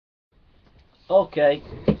Okay,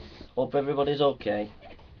 hope everybody's okay.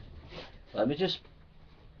 Let me just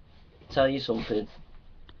tell you something.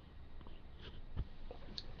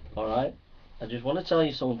 Alright? I just want to tell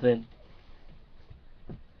you something.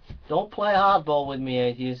 Don't play hardball with me,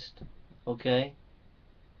 atheist. Okay?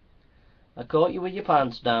 I caught you with your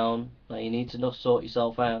pants down. Now you need to sort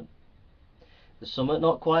yourself out. There's something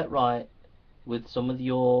not quite right with some of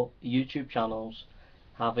your YouTube channels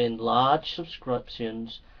having large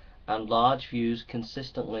subscriptions and large views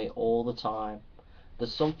consistently all the time.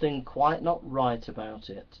 There's something quite not right about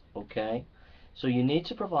it, okay? So you need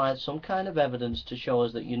to provide some kind of evidence to show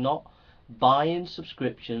us that you're not buying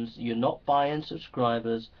subscriptions, you're not buying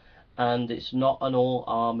subscribers, and it's not an all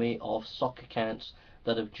army of sock accounts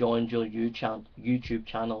that have joined your YouTube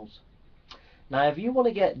channels. Now if you want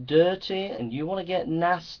to get dirty and you want to get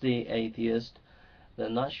nasty, atheist,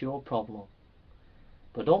 then that's your problem.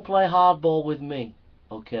 But don't play hardball with me,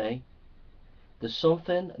 okay? There's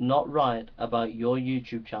something not right about your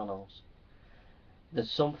YouTube channels. There's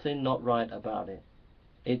something not right about it.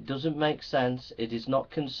 It doesn't make sense. It is not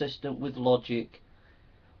consistent with logic.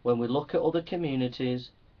 When we look at other communities,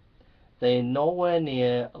 they're nowhere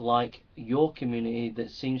near like your community that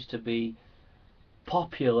seems to be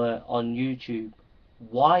popular on YouTube.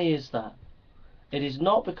 Why is that? It is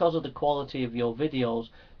not because of the quality of your videos,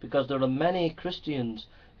 because there are many Christians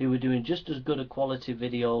who are doing just as good a quality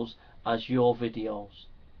videos as your videos.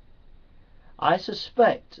 I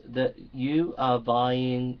suspect that you are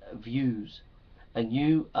buying views and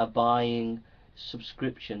you are buying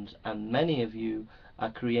subscriptions, and many of you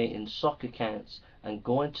are creating sock accounts and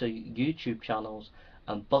going to YouTube channels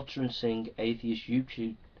and buttressing atheist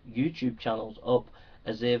YouTube channels up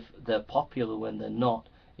as if they're popular when they're not.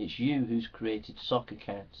 It's you who's created sock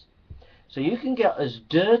accounts. So you can get as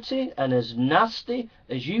dirty and as nasty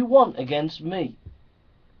as you want against me,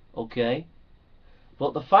 okay?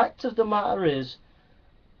 But the fact of the matter is,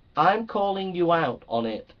 I'm calling you out on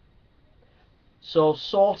it. So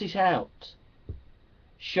sort it out.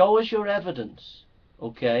 Show us your evidence,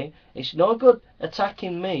 okay? It's no good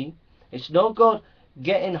attacking me. It's no good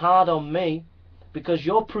getting hard on me, because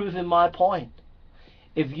you're proving my point.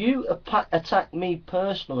 If you attack me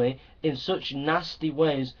personally in such nasty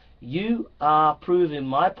ways, you are proving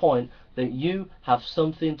my point that you have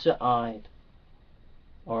something to hide.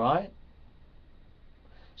 Alright?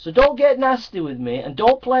 So don't get nasty with me, and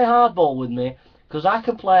don't play hardball with me, because I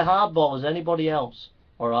can play hardball as anybody else.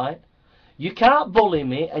 Alright? You can't bully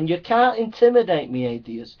me, and you can't intimidate me,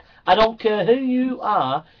 atheist. I don't care who you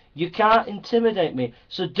are, you can't intimidate me.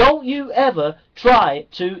 So don't you ever try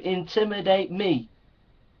to intimidate me.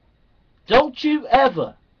 Don't you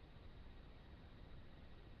ever.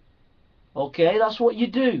 Okay, that's what you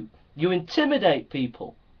do. You intimidate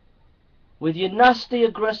people with your nasty,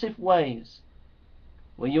 aggressive ways.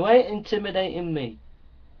 Well, you ain't intimidating me.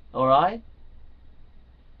 Alright?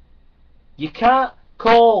 You can't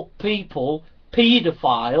call people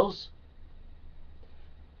paedophiles.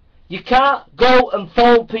 You can't go and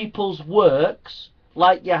phone people's works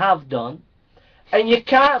like you have done. And you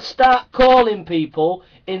can't start calling people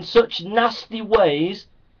in such nasty ways.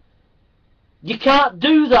 You can't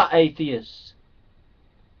do that, atheists.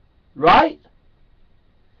 Right?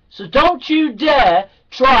 So don't you dare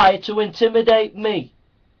try to intimidate me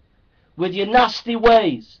with your nasty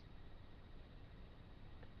ways.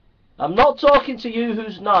 I'm not talking to you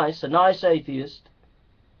who's nice, a nice atheist.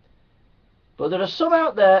 But there are some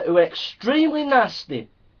out there who are extremely nasty.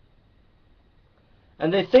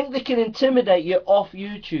 And they think they can intimidate you off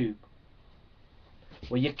YouTube.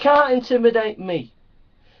 Well, you can't intimidate me.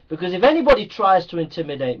 Because if anybody tries to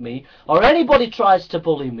intimidate me, or anybody tries to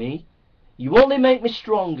bully me, you only make me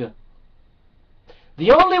stronger.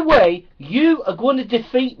 The only way you are going to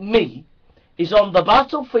defeat me is on the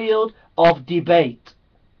battlefield of debate.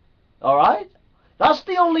 Alright? That's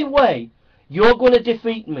the only way you're going to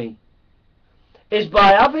defeat me. Is by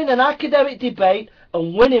having an academic debate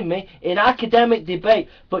and winning me in academic debate.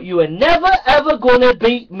 But you are never ever going to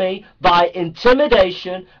beat me by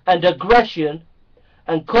intimidation and aggression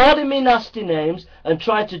and calling me nasty names and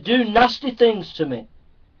trying to do nasty things to me.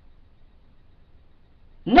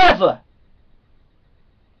 Never.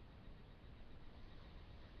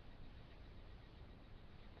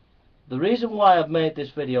 The reason why I've made this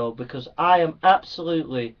video, because I am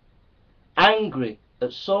absolutely angry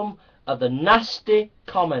at some of the nasty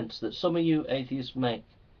comments that some of you atheists make,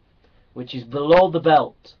 which is below the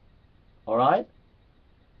belt. Alright?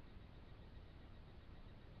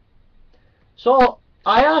 So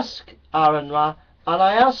I ask Aaron Ra and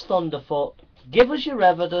I ask Thunderfoot, give us your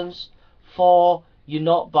evidence for you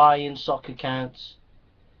not buying sock accounts.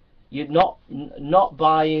 You're not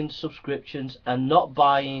buying subscriptions and not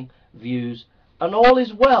buying views, and all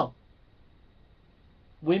is well.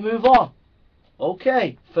 We move on.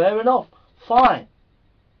 Okay, fair enough. Fine.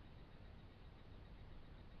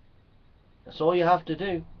 That's all you have to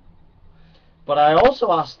do. But I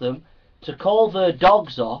also ask them to call their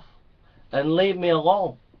dogs off and leave me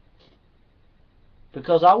alone.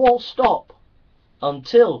 Because I won't stop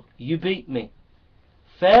until you beat me.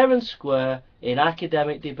 Fair and square in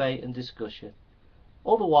academic debate and discussion.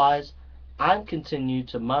 Otherwise, I'm continue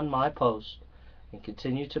to man my post and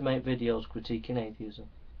continue to make videos critiquing atheism.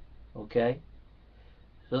 Okay?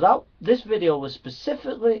 So this video was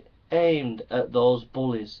specifically aimed at those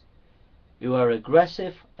bullies who are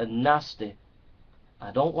aggressive and nasty.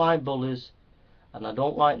 I don't like bullies, and I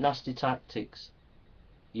don't like nasty tactics.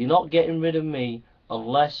 You're not getting rid of me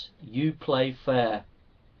unless you play fair.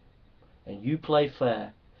 And you play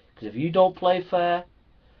fair. Because if you don't play fair,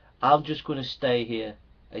 I'm just going to stay here,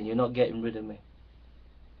 and you're not getting rid of me.